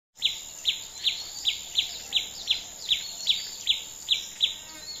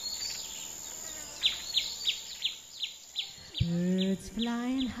birds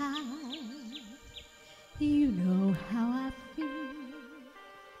flying high, you know how I feel.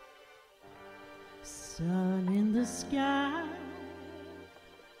 Sun in the sky,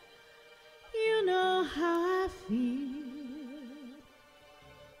 you know how I feel.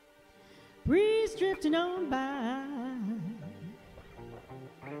 Breeze drifting on by,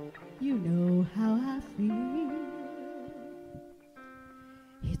 you know how I feel.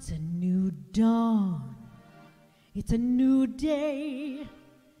 It's a new dawn, it's a new day,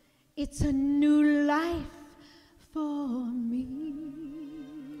 it's a new life for me.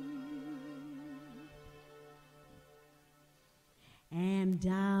 And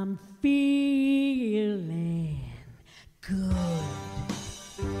I'm feeling good.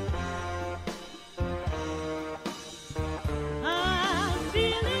 I'm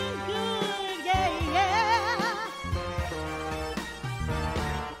feeling good, yeah, yeah.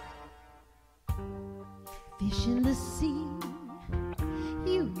 Fish in the sea,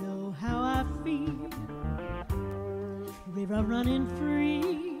 you know how I feel. River running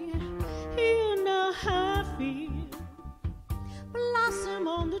free, you know how I feel. Blossom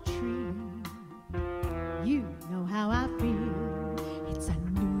on the tree, you know how I feel. It's a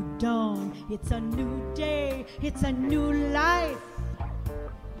new dawn, it's a new day, it's a new life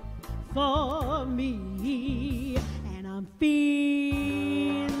for me. And I'm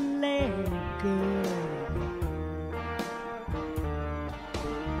feeling good.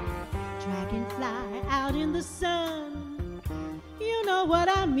 Dragonfly out in the sun, you know what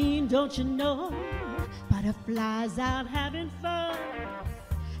I mean, don't you know? Butterflies out having fun,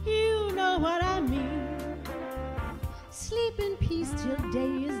 you know what I mean. Sleep in peace till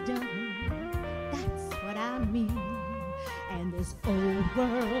day is done, that's what I mean. And this old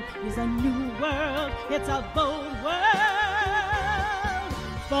world is a new world, it's a bold world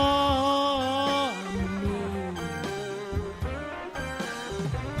for me.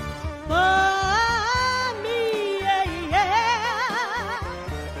 For me, yeah, yeah.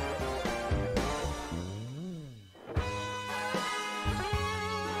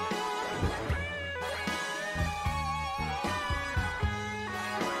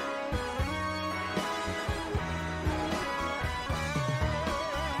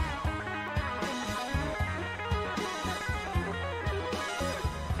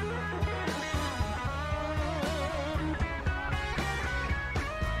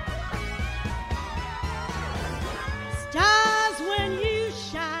 Stars, when you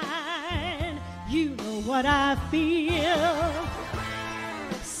shine, you know what I feel.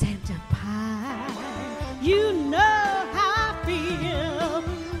 Santa pie, you know how I feel.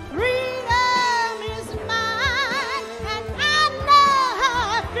 Freedom is mine, and I know how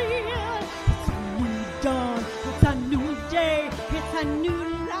I feel. It's a new dawn, it's a new day, it's a new